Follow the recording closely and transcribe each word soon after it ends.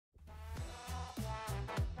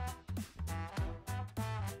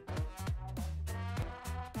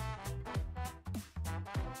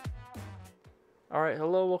Alright,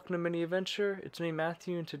 hello, welcome to Mini Adventure. It's me,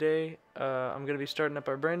 Matthew, and today I'm going to be starting up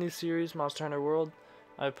our brand new series, Monster Hunter World.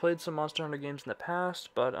 I've played some Monster Hunter games in the past,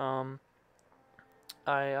 but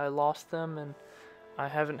I lost them, and I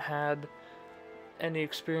haven't had any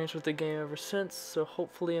experience with the game ever since, so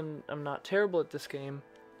hopefully I'm not terrible at this game.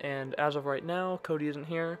 And as of right now, Cody isn't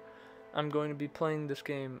here. I'm going to be playing this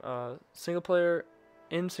game single player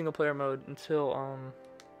mode until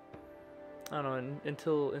I don't know,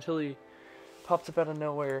 until he pops up out of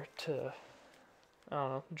nowhere to, I don't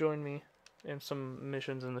know, join me in some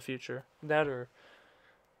missions in the future. That, or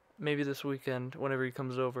maybe this weekend, whenever he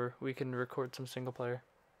comes over, we can record some single player.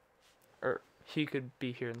 Or he could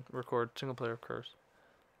be here and record single player, of course.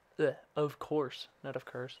 Ugh, of course, not of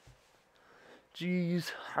course.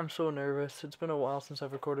 Jeez, I'm so nervous. It's been a while since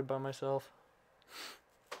I've recorded by myself.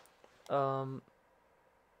 Man,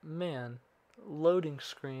 loading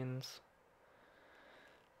screens.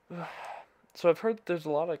 So I've heard that there's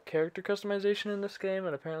a lot of character customization in this game,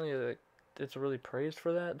 and apparently it's really praised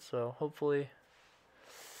for that. So hopefully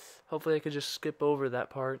I could just skip over that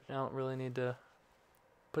part. I don't really need to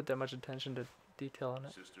put that much attention to detail on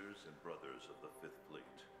it. Sisters and brothers of the Fifth Fleet,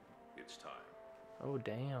 it's time. Oh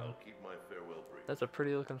damn! I'll keep my farewell brief. That's a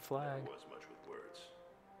pretty looking flag. Never was much with words.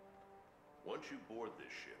 Once you board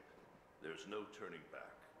this ship, there's no turning back.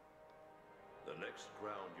 The next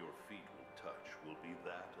ground your feet will touch will be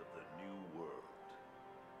that of the new world.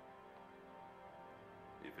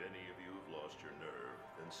 If any of you have lost your nerve,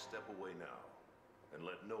 then step away now, and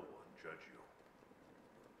let no one judge you.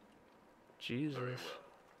 Jesus. Very well.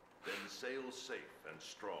 Then sail safe and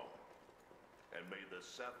strong, and may the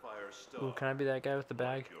sapphire star. Ooh, can I be that guy with the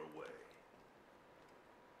bag? light your way.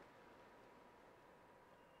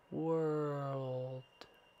 World.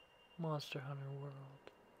 Monster Hunter World.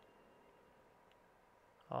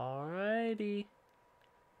 Alrighty.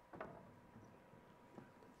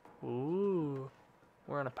 Ooh.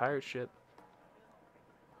 We're on a pirate ship.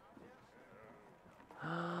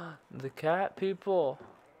 The cat people.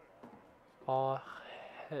 Oh,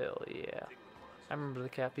 hell yeah. I remember the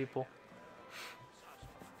cat people.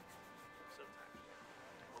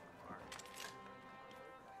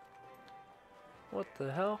 What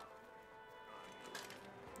the hell?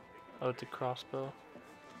 Oh, it's a crossbow.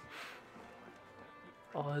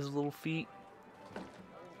 Oh, his little feet.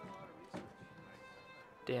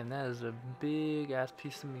 Damn, that is a big ass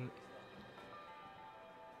piece of meat.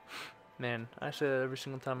 Man, I say that every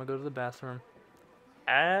single time I go to the bathroom.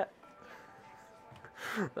 Ah!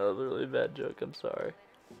 That was a really bad joke, I'm sorry.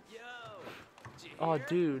 Yo, Oh,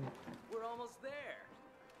 dude. we're almost there.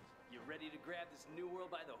 You ready to grab this new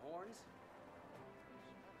world by the horns?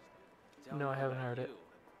 Don't No, I know haven't about heard it. you.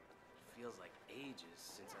 It feels like ages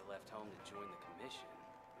since I left home to join the commission.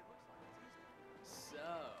 So,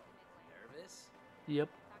 nervous? Yep,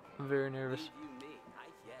 I'm very nervous. Believe you me, I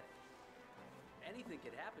get it. Anything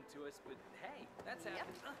could happen to us, but hey, that's Yep.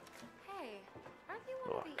 happened. Hey, aren't you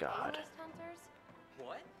one Oh, of the God. A-list hunters?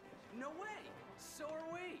 What? No way. So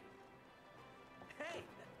are we. Hey,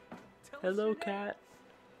 tell us Hello, your name. cat.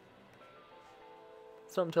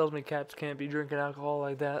 Something tells me cats can't be drinking alcohol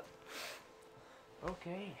like that.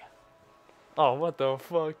 Okay. Oh, what the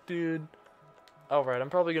fuck, dude? Alright, I'm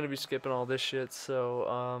probably gonna be skipping all this shit,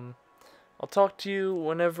 so, I'll talk to you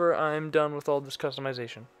whenever I'm done with all this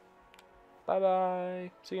customization.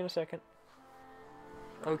 Bye-bye. See you in a second.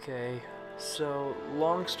 Okay, so,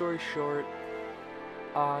 long story short,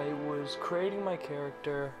 I was creating my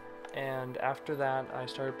character, and after that, I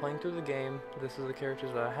started playing through the game. This is the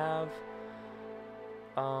characters that I have.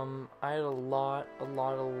 I had a lot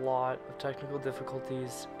of technical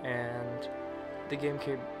difficulties, and the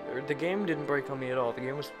game didn't break on me at all. The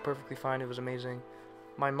game was perfectly fine. It was amazing.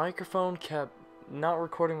 My microphone kept not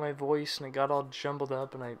recording my voice, and it got all jumbled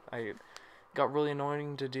up, and I got really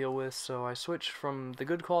annoying to deal with, so I switched from the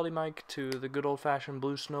good quality mic to the good old-fashioned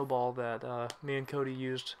blue snowball that me and Cody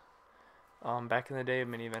used back in the day of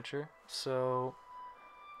Mini Adventure. So,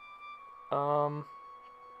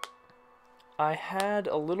 I had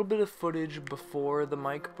a little bit of footage before the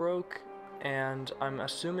mic broke, and I'm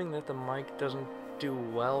assuming that the mic doesn't do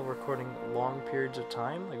well recording long periods of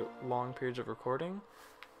time, like long periods of recording.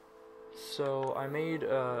 So I made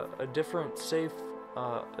a different save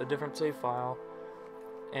file,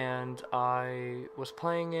 and I was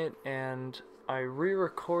playing it, and I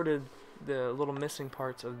re-recorded the little missing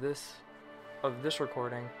parts of this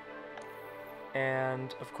recording,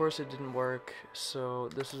 and of course it didn't work. So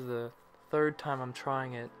this is the third time I'm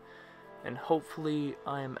trying it, and hopefully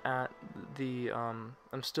I'm at the I'm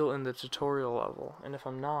still in the tutorial level, and if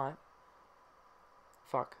I'm not,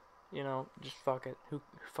 fuck, you know, just fuck it. Who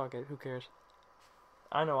cares?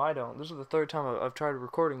 I know I don't. This is the third time I've tried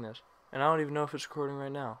recording this, and I don't even know if it's recording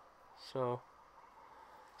right now. So,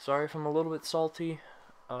 sorry if I'm a little bit salty.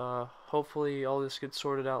 Hopefully all this gets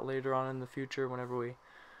sorted out later on in the future whenever we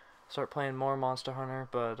start playing more Monster Hunter.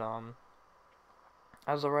 But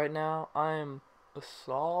as of right now, I am a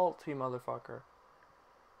salty motherfucker.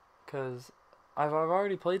 Cause I've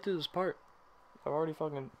already played through this part. I've already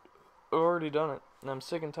done it, and I'm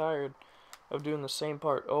sick and tired of doing the same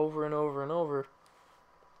part over and over and over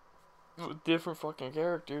with different fucking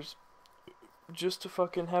characters just to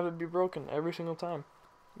fucking have it be broken every single time.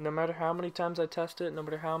 No matter how many times I test it, no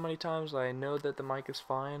matter how many times I know that the mic is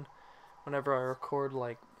fine, whenever I record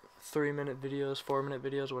like 3-minute videos, 4-minute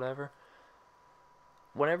videos, whatever,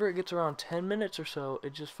 whenever it gets around 10 minutes or so,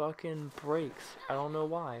 it just fucking breaks. I don't know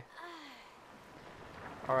why.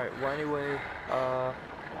 Alright, well anyway,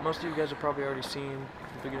 most of you guys have probably already seen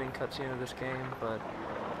the beginning cutscene of this game, but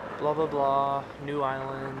blah blah blah, new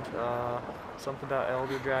island, something about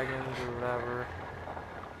elder dragons or whatever.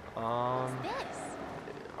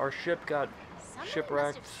 Our ship got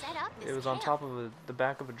shipwrecked. It was on top of the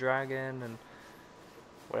back of a dragon and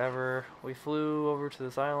whatever. We flew over to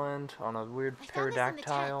this island on a weird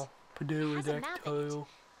pterodactyl. Pterodactyl.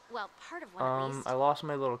 Well, part of one at least. I lost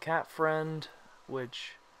my little cat friend,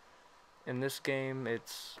 which in this game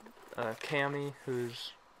it's Cammy,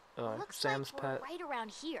 who's Sam's like pet. Right around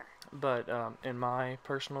here. But in my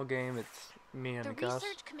personal game, it's me and Gus,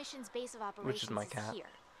 Research Commission's base of operations which is my cat. Here.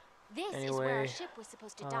 This Anyway, is where our ship was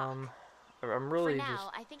supposed to dock. I'm really For now, just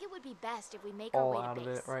I think it would be best if we make our all way to out of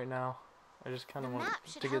base. it right now. I just kind of The want map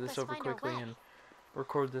should to get help this us over find our quickly way. and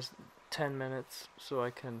record this 10 minutes so I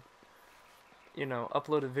can, you know,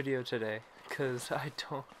 upload a video today. Cause I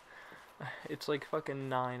don't. It's like fucking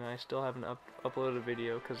 9 and I still haven't uploaded a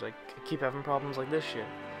video because I keep having problems like this shit.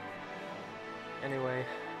 Anyway,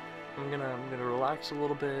 I'm gonna relax a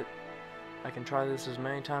little bit. I can try this as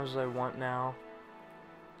many times as I want now,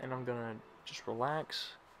 and I'm gonna just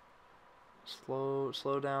relax, slow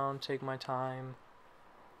down, take my time,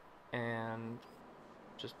 and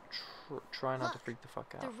just try not to freak the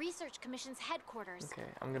fuck out. The Research Commission's headquarters. Okay,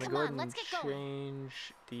 I'm gonna Come go on, ahead and let's get going.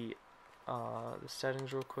 change the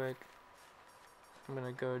settings real quick. I'm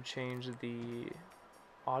gonna go change the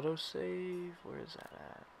autosave. Where is that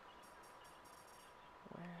at?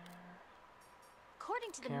 Where?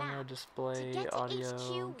 According to the Camera, map, display, to get to audio,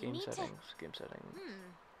 HQ, we game need to- settings, game settings.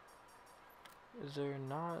 Is there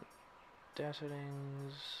not dash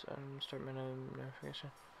settings? Start menu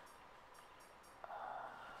notification.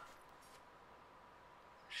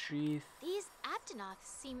 Sheath. these Aptonoths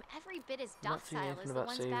seem every bit as Not seeing docile anything as the about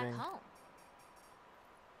ones saving. back home.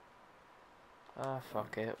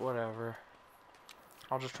 Fuck it, whatever.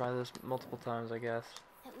 I'll just try this multiple times, I guess.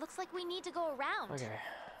 It looks like we need to go around. Okay,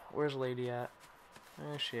 where's Lady at?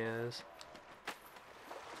 There she is.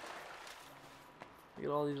 Look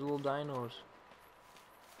at all these little dinos.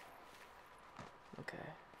 Okay.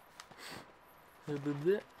 Hi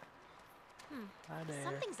there.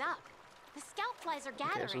 Something's up. The scout flies are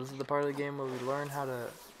gathering. Okay, so this is the part of the game where we learn how to,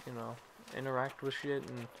 you know, interact with shit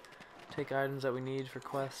and take items that we need for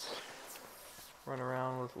quests. Run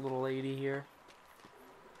around with little lady here.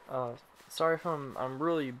 Sorry if I'm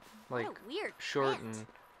really like what a weird short print. and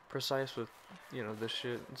precise with, you know, this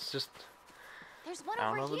shit. It's just There's one I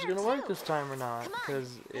don't over know if it's here, gonna work too. this time or not, Come on.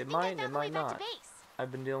 because I it think I might, found it the way might back to not. base.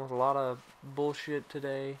 I've been dealing with a lot of bullshit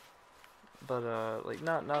today, but like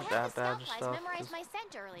not I had that the bad scout just flies stuff. memorize Just my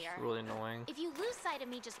scent earlier. really annoying. If you lose sight of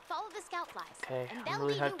me, just follow the scout flies. Okay, and I'm they'll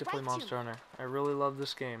really lead hyped you to play right Monster me. Hunter. I really love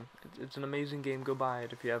this game. It's an amazing game. Go buy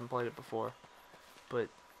it if you haven't played it before. But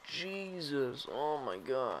Jesus, oh my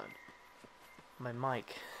God, my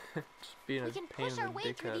mic, just being We a can pain push in our the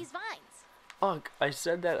way through dickhead. these vines. Fuck, I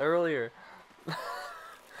said that earlier.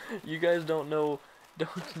 You guys don't know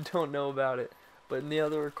about it. But in the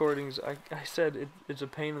other recordings, I said it's a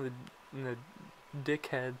pain in the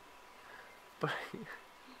dickhead. But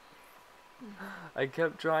I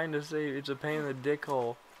kept trying to say it's a pain in the dick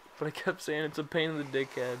hole. But I kept saying it's a pain in the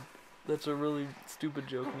dickhead. That's a really stupid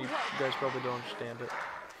joke, and you guys probably don't understand it.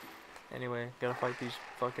 Anyway, gotta fight these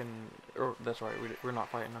fucking... Or, that's right, we're not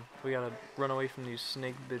fighting them. We gotta run away from these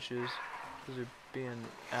snake bitches. Because they're being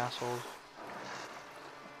assholes.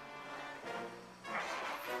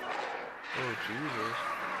 Oh, Jesus.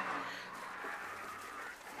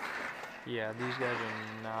 Yeah, these guys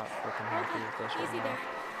are not fucking happy with us right Easy now. there.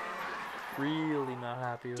 Really not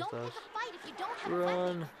happy with Don't us. pick a fight if you don't have a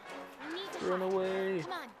Run! weapon. We need to Run hide. away!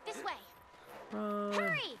 Come on, this way. Run!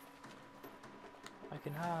 Hurry! I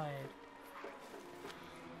can hide.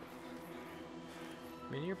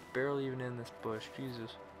 I mean, you're barely even in this bush.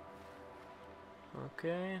 Jesus.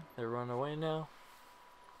 Okay, they're running away now.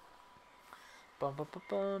 Bum, bum, bum,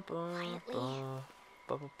 bum, bum, Quietly. bum,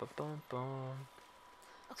 bum, bum, bum, bum, bum.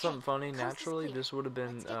 Okay, Something funny, coast is naturally, clear. this would have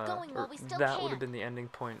been, Let's get going while or we still that would can. have been the ending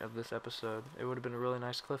point of this episode. It would have been a really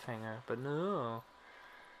nice cliffhanger, but no.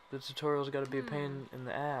 The tutorial's gotta be a pain in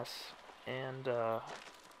the ass, and,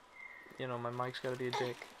 you know, my mic's gotta be a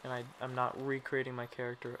dick, and I'm not recreating my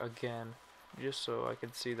character again, just so I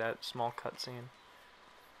could see that small cutscene.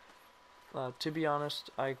 To be honest,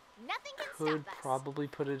 I Nothing can could stop us. probably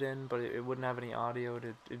put it in, but it wouldn't have any audio.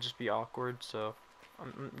 It'd just be awkward. So,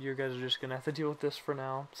 you guys are just gonna have to deal with this for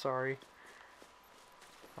now. Sorry.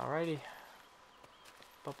 Alrighty.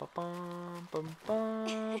 Ba ba bum bum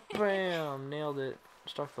bum. Bam! Nailed it.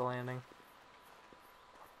 Stuck the landing.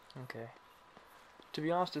 Okay. To be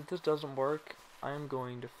honest, if this doesn't work, I am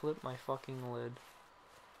going to flip my fucking lid.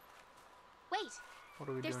 Wait, What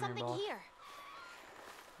are we there's doing here, something boss? here.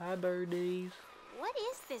 Hi, birdies. What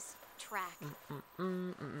is this track?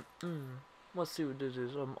 Let's see what this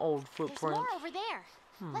is. Old There's footprints. more over there.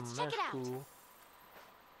 Let's check That's it out. cool.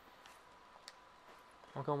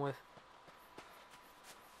 I'll come with.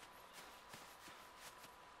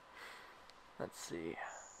 Let's see.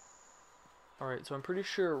 Alright, so I'm pretty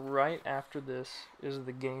sure right after this is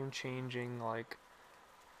the game changing, like,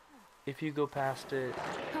 if you go past it,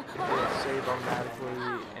 it'll save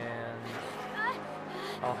automatically, and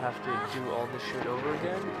I'll have to do all this shit over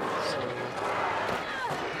again, so...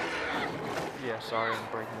 Yeah, sorry, I'm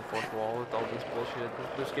breaking the fourth wall with all this bullshit.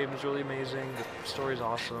 This game is really amazing, the story's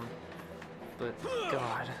awesome, but,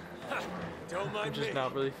 God, I'm just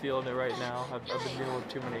not really feeling it right now. I've been dealing with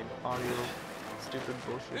too many audio, stupid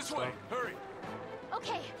bullshit This stuff. way, hurry.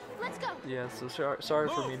 Okay, let's go. Yeah, so sorry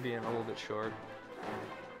for me being a little bit short.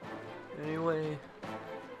 Anyway,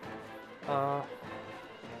 man,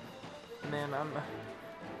 I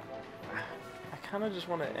kind of just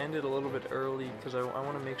want to end it a little bit early because I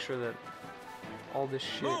want to make sure that all this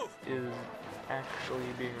shit is actually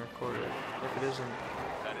being recorded. If it isn't,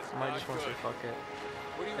 That is I might not just want to say good. fuck it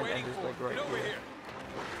What are you and waiting end it for? like right Get over here. here.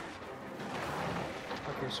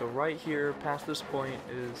 Okay, so right here, past this point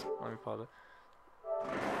is, let me pause it.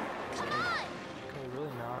 Come on. Can we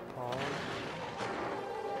really not pause?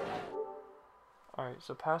 Alright,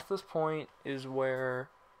 so past this point is where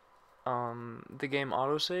the game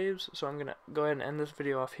autosaves, so I'm gonna go ahead and end this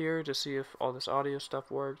video off here to see if all this audio stuff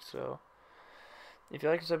worked. So if you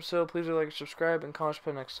like this episode, please do like and subscribe, and comment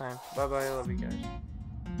next time. Bye bye, I love you guys.